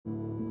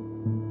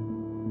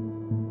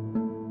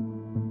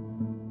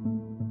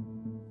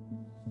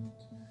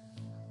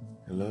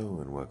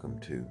Welcome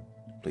to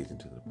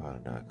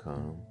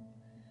PleasingToThePotter.com.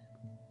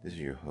 This is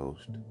your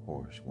host,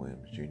 Horace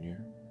Williams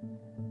Jr.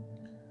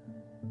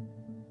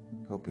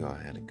 Hope you all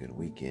had a good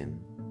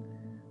weekend.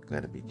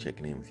 Glad to be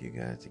checking in with you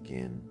guys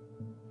again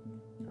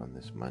on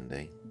this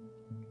Monday.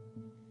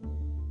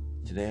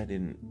 Today I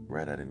didn't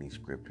write out any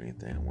script or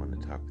anything. I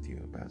wanted to talk with you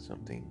about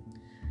something.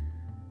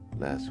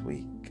 Last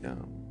week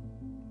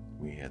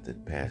we had the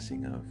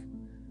passing of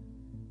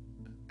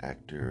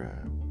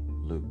actor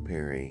Luke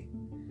Perry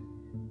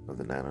of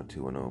the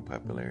 90210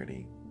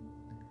 popularity.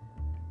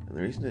 And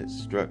the reason it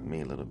struck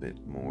me a little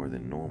bit more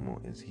than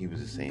normal is he was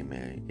the same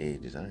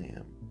age as I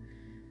am.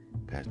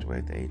 Passed away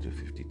at the age of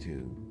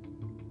 52.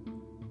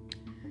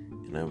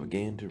 And I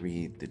began to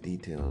read the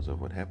details of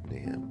what happened to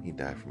him. He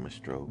died from a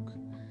stroke.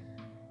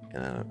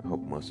 And I don't know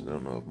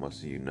if most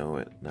of you know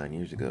it, 9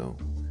 years ago,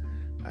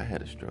 I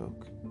had a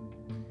stroke.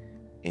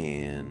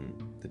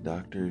 And the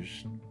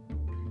doctors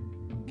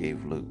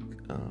gave Luke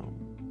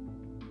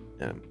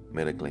a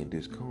medically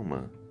induced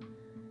coma,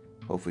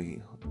 hopefully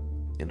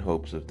in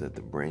hopes of that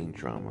the brain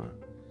trauma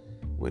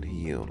would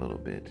heal a little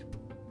bit.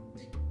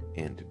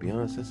 And to be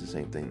honest, that's the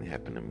same thing that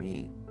happened to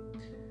me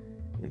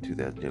in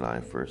July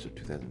 1st of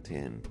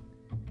 2010.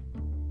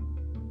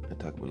 I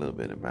talk a little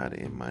bit about it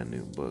in my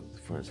new book,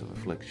 The Furnace of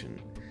Affliction.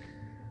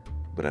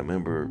 But I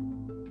remember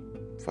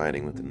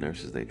fighting with the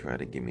nurses. They tried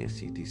to give me a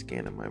CT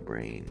scan of my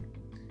brain.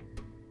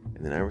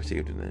 And then I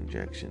received an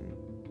injection.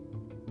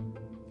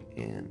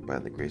 And by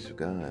the grace of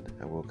God,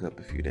 I woke up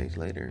a few days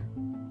later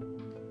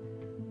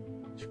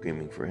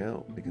screaming for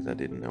help because I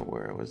didn't know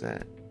where I was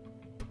at.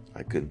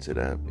 I couldn't sit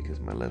up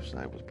because my left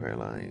side was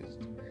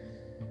paralyzed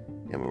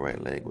and my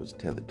right leg was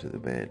tethered to the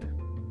bed.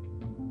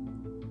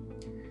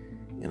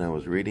 And I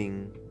was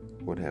reading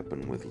what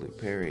happened with Luke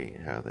Perry,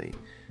 how they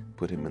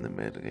put him in the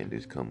medically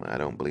induced coma. I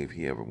don't believe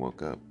he ever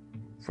woke up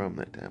from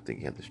that time. I think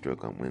he had the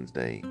stroke on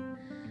Wednesday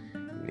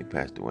and he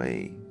passed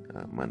away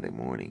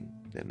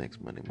that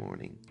next Monday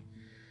morning.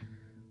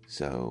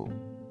 So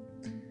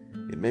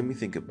it made me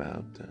think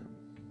about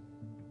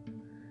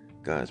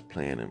God's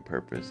plan and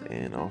purpose,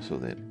 and also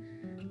that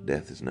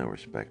death is no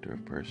respecter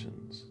of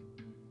persons.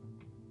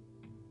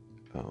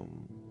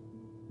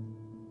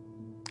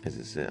 As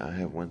it said, I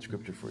have one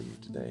scripture for you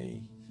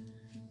today.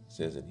 It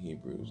says in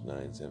Hebrews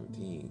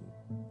 9:17,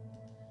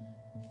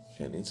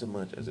 and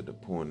insomuch as it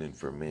appointed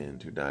for men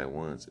to die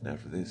once, and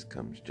after this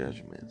comes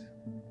judgment.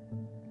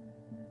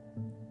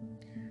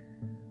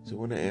 So I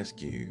want to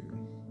ask you,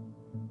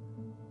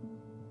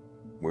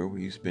 where will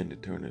you spend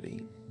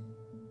eternity?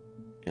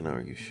 And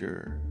are you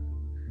sure?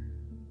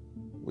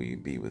 Will you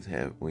be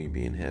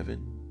in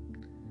heaven?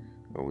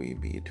 Or will you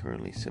be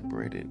eternally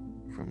separated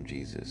from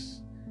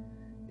Jesus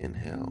in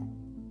hell?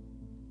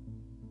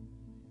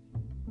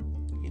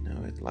 You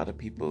know, a lot of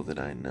people that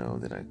I know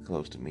that are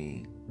close to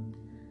me,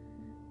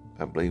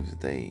 I believe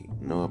that they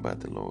know about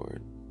the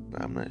Lord,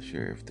 but I'm not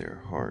sure if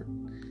their heart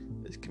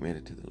is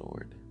committed to the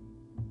Lord.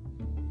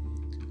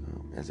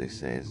 As it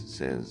says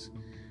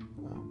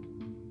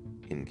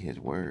in His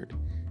Word,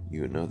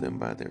 you will know them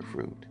by their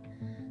fruit.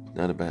 It's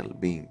not about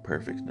being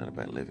perfect, it's not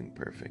about living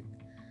perfect,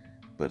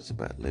 but it's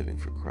about living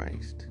for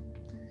Christ.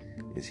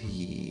 Is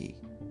He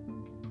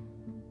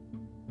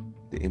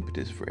the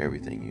impetus for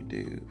everything you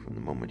do, from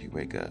the moment you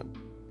wake up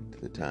to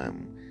the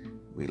time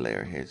we lay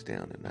our heads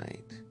down at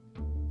night?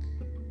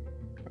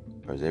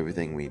 Or is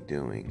everything we're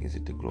doing, is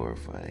it to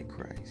glorify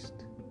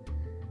Christ?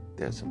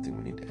 That's something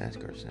we need to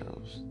ask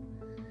ourselves.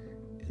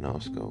 And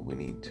also, we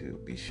need to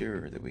be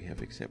sure that we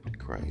have accepted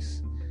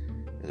Christ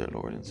as our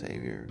Lord and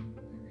Savior,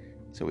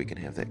 so we can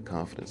have that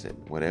confidence that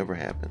whatever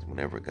happens,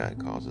 whenever God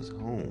calls us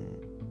home,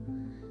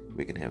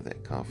 we can have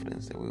that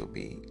confidence that we will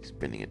be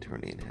spending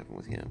eternity in heaven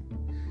with Him.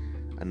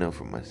 I know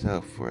for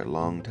myself, for a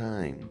long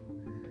time,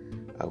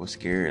 I was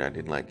scared. I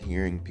didn't like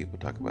hearing people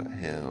talk about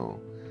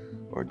hell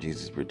or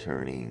Jesus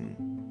returning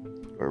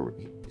or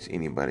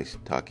anybody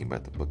talking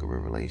about the book of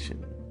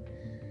Revelation.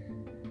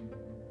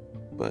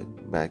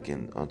 But back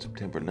on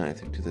September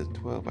 9th of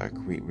 2012, I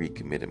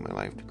recommitted my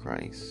life to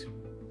Christ.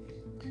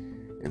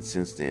 And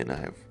since then, I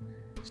have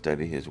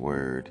studied His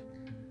Word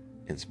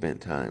and spent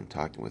time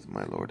talking with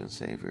my Lord and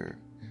Savior.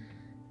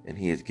 And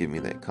He has given me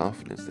that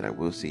confidence that I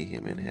will see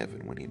Him in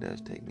heaven when He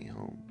does take me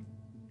home.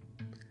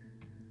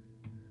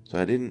 So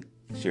I didn't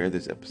share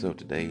this episode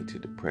today to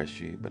depress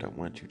you, but I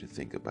want you to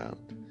think about,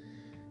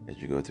 as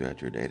you go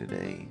throughout your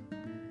day-to-day,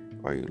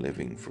 are you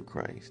living for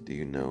Christ? Do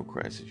you know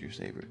Christ as your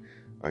Savior?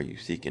 Are you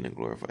seeking to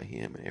glorify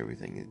Him in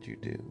everything that you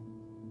do?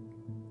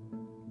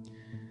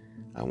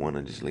 I want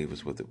to just leave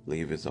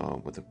us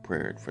all with a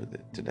prayer for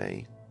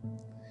today.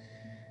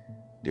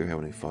 Dear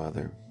Heavenly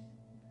Father,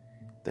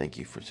 thank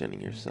You for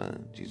sending Your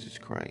Son, Jesus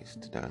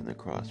Christ, to die on the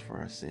cross for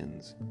our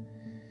sins,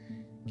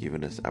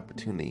 giving us the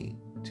opportunity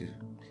to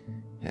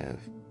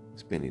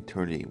spend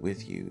eternity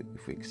with You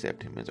if we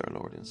accept Him as our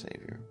Lord and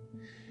Savior.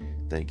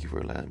 Thank You for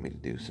allowing me to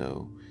do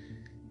so.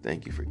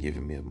 Thank You for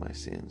giving me of my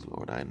sins,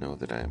 Lord. I know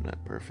that I am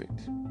not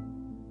perfect,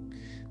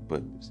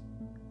 but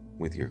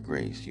with Your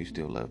grace, You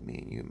still love me,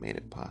 and You have made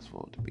it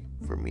possible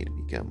for me to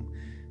become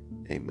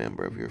a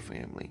member of Your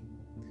family.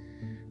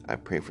 I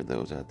pray for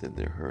those out there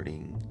that are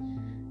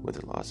hurting with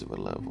the loss of a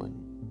loved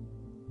one.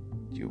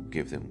 You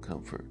give them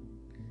comfort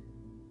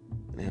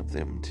and help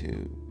them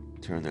to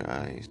turn their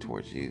eyes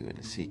towards you and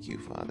to seek you,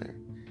 Father,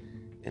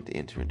 and to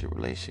enter into a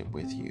relationship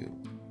with you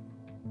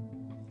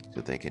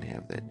so they can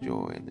have that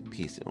joy and the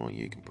peace that only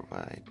you can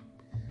provide.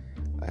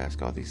 I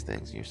ask all these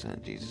things in your Son,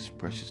 Jesus'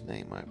 precious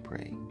name, I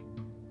pray.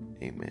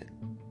 Amen.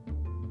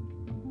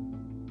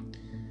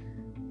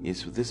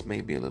 Yes, so this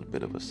may be a little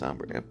bit of a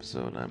somber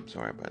episode. I'm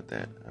sorry about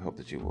that. I hope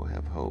that you will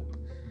have hope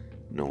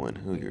knowing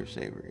who your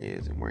Savior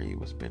is and where you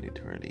will spend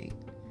eternity.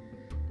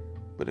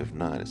 But if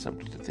not, it's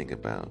something to think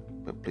about.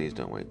 But please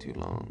don't wait too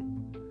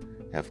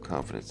long. Have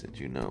confidence that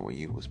you know where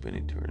you will spend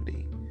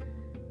eternity.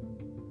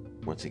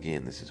 Once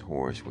again, this is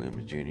Horace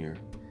Williams Jr.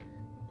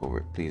 over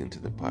at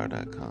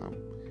pleasingtothepotter.com.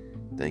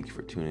 Thank you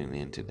for tuning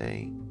in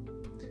today.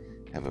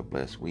 Have a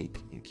blessed week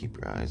and keep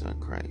your eyes on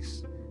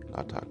Christ.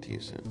 I'll talk to you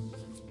soon.